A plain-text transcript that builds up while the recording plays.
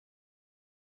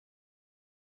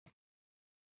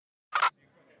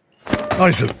ア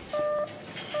リス。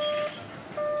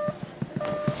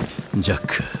ジャッ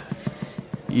ク、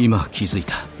今気づい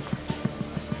た。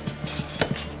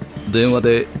電話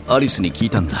でアリスに聞い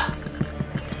たんだ。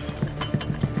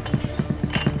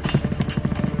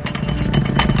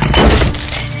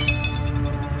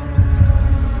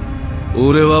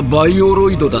俺はバイオ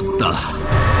ロイドだった。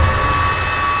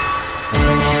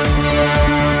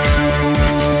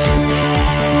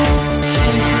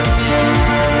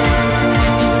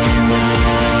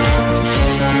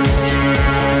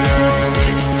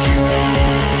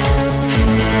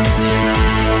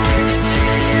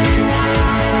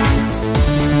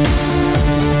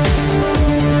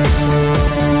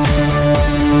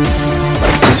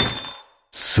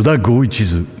須田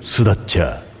51'sスダッチ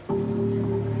ャー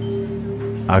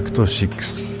アクト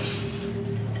6。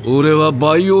俺は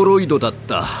バイオロイドだっ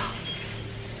た。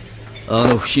あ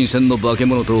の不審船の化け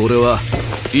物と俺は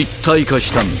一体化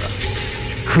したんだ。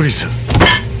クリス。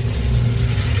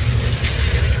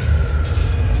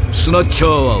スナッチャー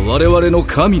は我々の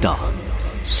神だ。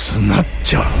スナッ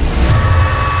チャ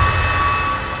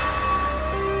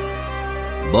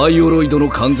ー。バイオロイドの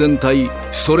完全体、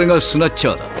それがスナッチ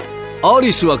ャーだ。ア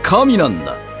リスは神なん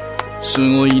だ。す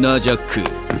ごいな、ジャック。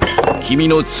君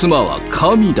の妻は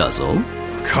神だぞ。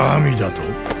神だと？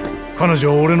彼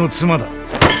女は俺の妻だ。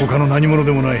他の何者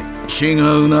でもない。違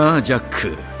うな、ジャッ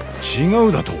ク。違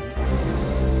うだと？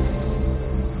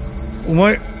お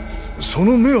前、そ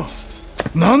の目は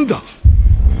何だ？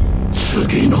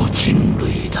次の人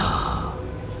類だ。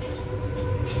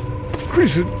クリ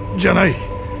スじゃない。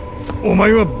お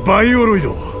前はバイオロイ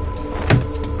ド。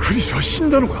クリスは死ん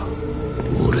だのか？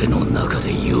俺の中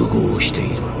で融合してい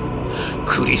る。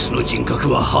クリスの人格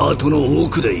はハートの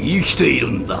奥で生きている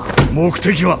んだ。目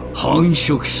的は？繁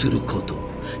殖すること。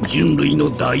人類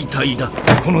の代替だ。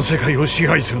この世界を支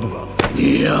配するのか？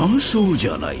いや、そうじ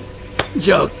ゃない。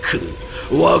ジャック、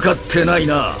分かってない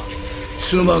な。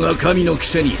妻が神のく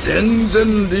せに全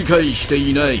然理解して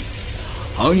いない。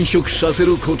繁殖させ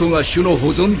ることが種の保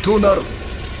存となる。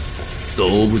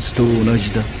動物と同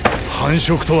じだ。繁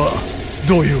殖とは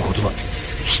どういうことだ？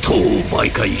人を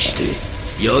媒介して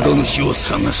宿主を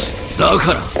探す。だ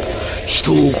から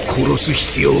人を殺す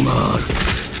必要がある。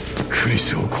クリ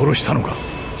スを殺したのか？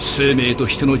生命と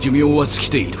しての寿命は尽き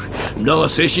ている。だが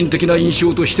精神的な印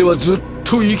象としてはずっ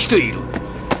と生きている。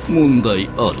問題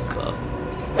あるか？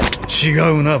違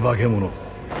うな、化け物。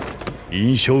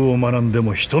印象を学んで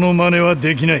も人の真似は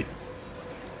できない。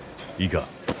いいか、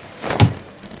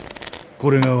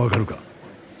これがわかるか？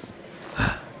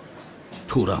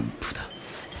トランプだ。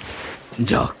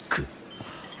ジャック、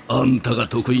あんたが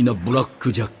得意なブラッ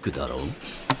クジャックだろう。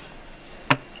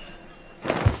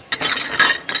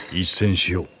一戦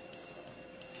しよう。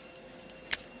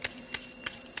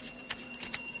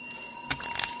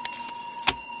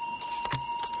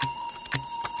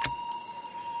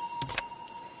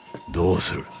どう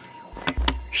する？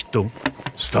ヒット？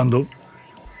スタンド？も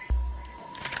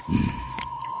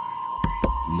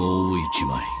う一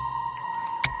枚。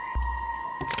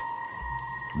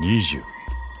20。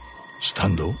スタ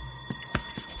ンド？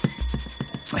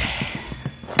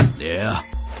いや、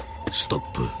ストッ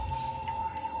プ。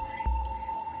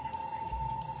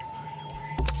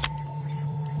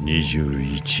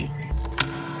21。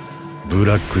ブ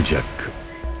ラックジャッ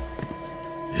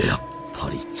ク。やっぱ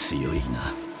り強い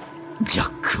な、ジャッ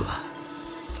クは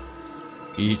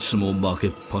いつも負け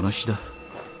っぱなしだ。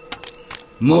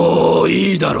もう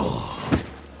いいだろ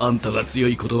う。あんたが強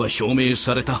いことは証明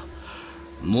された。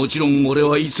もちろん俺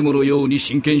はいつものように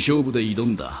真剣勝負で挑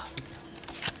んだ。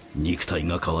肉体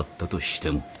が変わったとし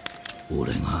ても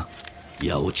俺が八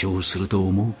百長すると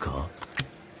思うか？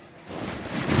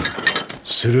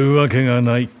するわけが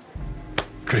ない。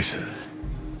クリス、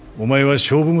お前は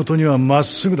勝負事にはまっ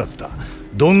すぐだった。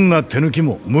どんな手抜き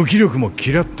も無気力も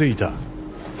嫌っていた。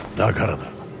だから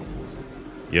だ。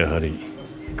やはり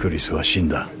クリスは死ん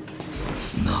だ。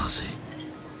なぜ？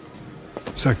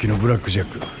さっきのブラックジャッ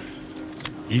ク、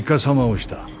イカサマをし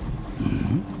た。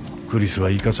クリスは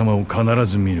イカサマを必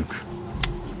ず見抜く。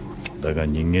だが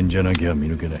人間じゃなきゃ見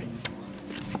抜けない。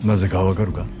なぜかわか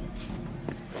るか？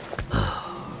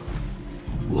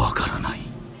わからない。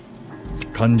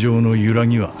感情の揺ら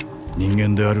ぎは人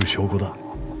間である証拠だ。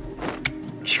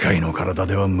機械の体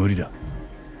では無理だ。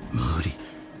無理？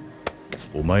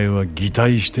お前は擬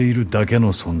態しているだけ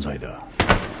の存在だ。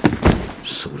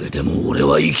それでも俺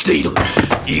は生きている。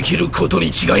生きることに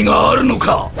違いがあるの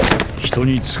か？人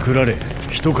に作られ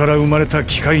人から生まれた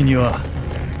機械には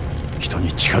人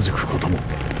に近づくことも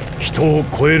人を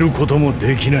超えることも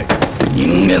できない。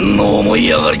人間の思い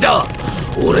上がりだ。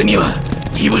俺には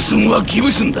ギブスンはギ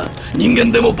ブスンだ。人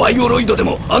間でもバイオロイドで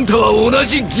もあんたは同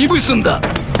じギブスンだ。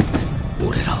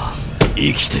俺らは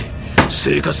生きて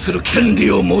生活する権利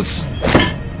を持つ。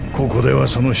ここでは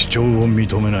その主張を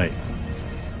認めない。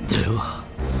では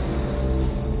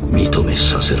認め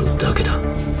させるだけだ。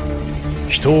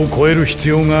人を超える必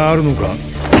要があるのか。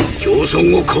共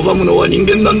存を拒むのは人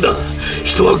間なんだ。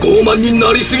人は傲慢に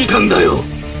なりすぎたんだよ。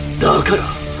だから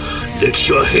歴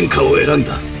史は変化を選ん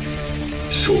だ。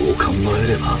そう考え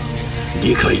れば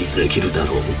理解できるだ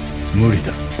ろう。無理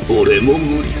だ。俺も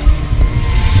無理だ。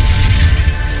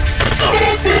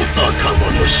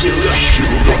頭の汁が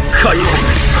かゆい。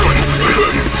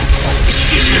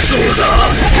死にそうだ。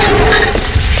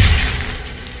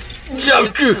ジャ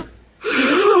ック、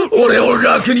俺を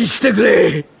楽にしてく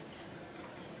れ。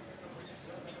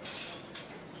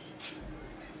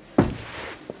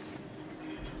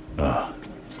ああ、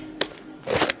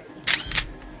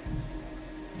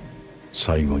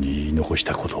最後に言い残し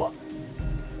たことは。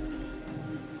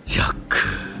ジャック、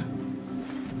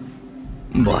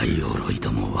バイオロイ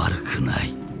ドも悪くな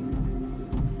い。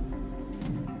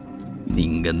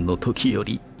人間の時よ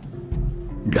り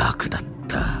楽だっ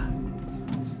た。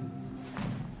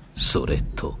それ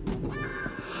と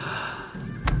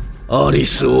アリ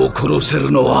スを殺せ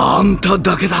るのはあんた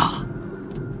だけだ。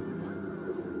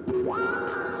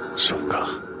そうか、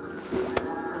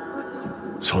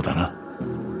そうだな。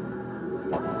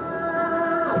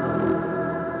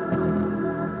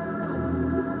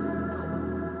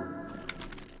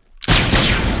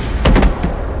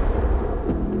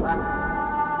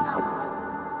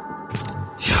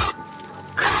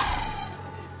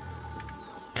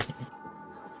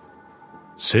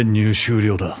潜入終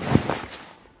了だ。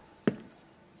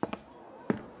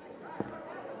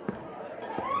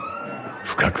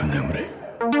深く眠れ。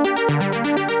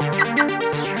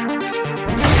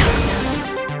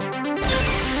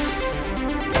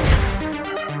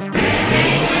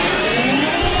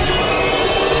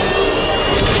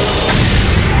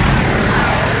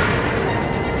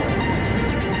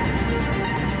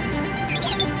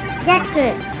ジャック、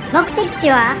目的地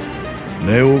は？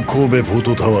ネオ神戸ポー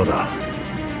トタワーだ。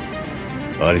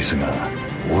アリスが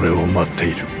俺を待って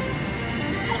いる。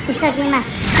急ぎま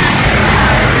す。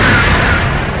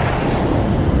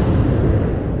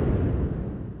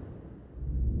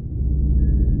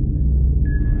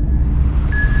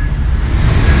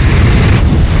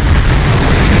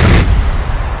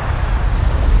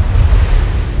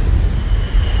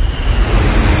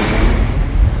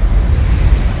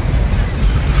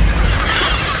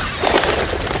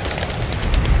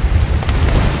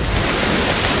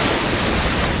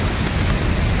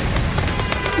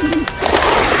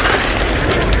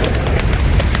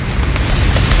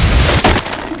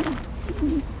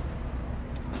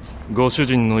ご主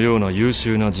人のような優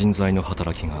秀な人材の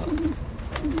働きが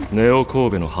ネオ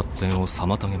神戸の発展を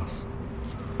妨げます。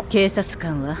警察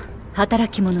官は働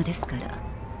き者ですから。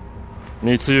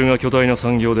密輸が巨大な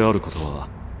産業であることは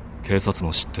警察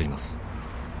も知っています。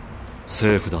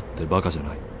政府だってバカじゃ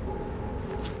ない。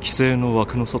規制の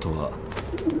枠の外は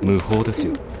無法です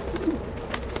よ。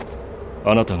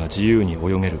あなたが自由に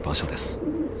泳げる場所です。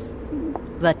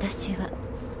私は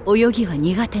泳ぎは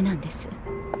苦手なんです。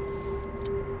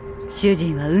主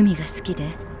人は海が好きで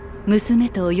娘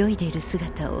と泳いでいる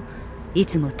姿をい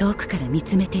つも遠くから見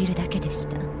つめているだけでし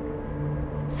た。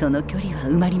その距離は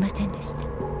埋まりませんでし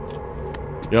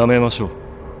た。やめましょ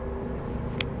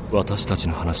う。私たち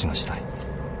の話がしたい。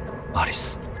アリ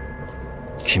ス、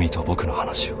君と僕の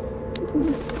話を。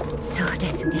そうで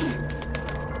すね。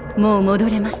もう戻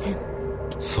れません。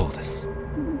そうです。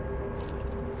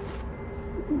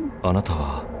あなた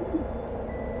は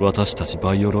私たち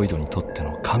バイオロイドにとって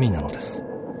の神なのです。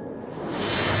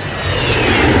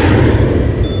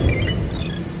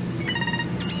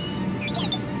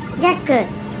ジャック、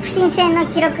不審船の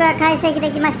記録が解析で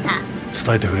きました。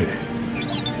伝えてくれ。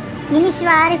荷主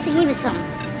はアリス・ギブソン。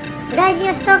ウラジ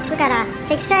オストックから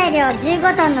積載量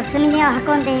15トンの積み荷を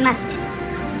運んでいます。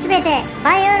すべて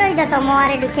バイオロイドと思わ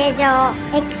れる形状を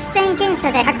X 線検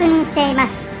査で確認していま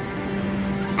す。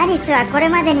アリスはこれ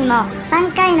までにも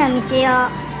3回の密輸を、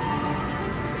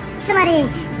つまり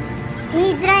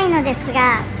言いづらいのです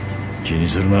が、気に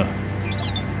するな。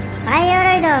バイオ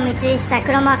ロイドを密輸した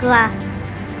黒幕は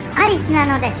アリスな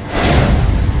のです。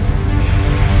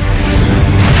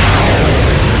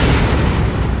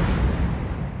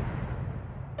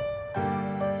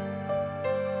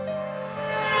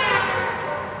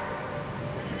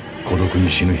孤独に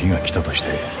死ぬ日が来たとして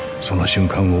その瞬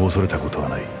間を恐れたことは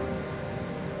ない。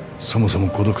そもそも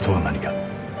孤独とは何か。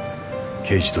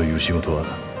刑事という仕事は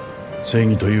正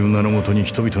義という名のもとに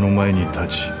人々の前に立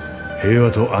ち平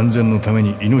和と安全のため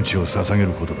に命を捧げ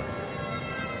ることだ。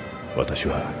私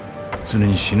は常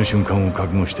に死ぬ瞬間を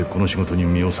覚悟してこの仕事に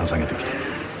身を捧げてきた。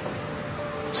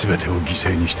全てを犠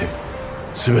牲にして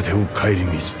全てを顧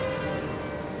みず。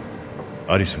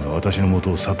アリスが私の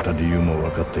元を去った理由も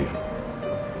分かっている。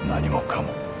何もかも。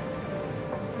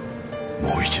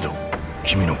もう一度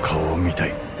君の顔を見た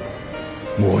い。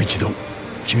もう一度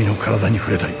君の体に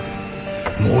触れたい。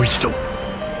もう一度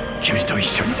君と一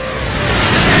緒に。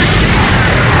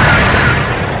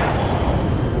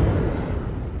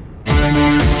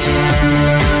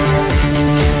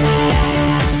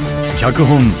脚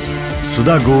本須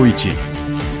田剛一、ジ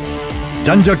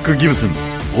ャン・ジャック・ギブスン、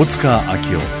大塚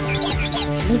明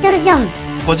夫、リトル・ジョン、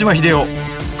小島秀夫、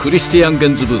クリスティアン・ゲ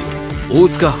ンズブー、大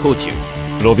塚芳忠、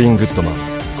ロビン・グッドマン、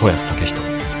小安武人、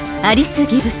アリス・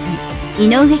ギブスン、井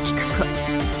上菊子。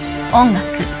音楽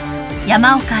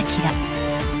山岡明。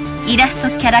イラスト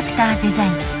キャラクターデザイ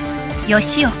ン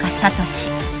吉岡聡。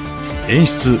演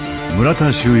出村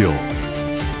田修陽、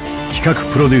企画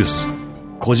プロデュース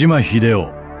小島秀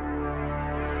夫。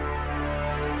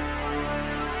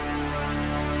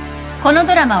この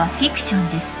ドラマはフィクション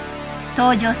です。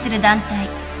登場する団体、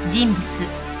人物、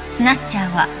スナッチャ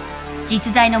ーは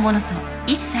実在のものと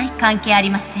一切関係あ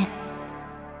りません。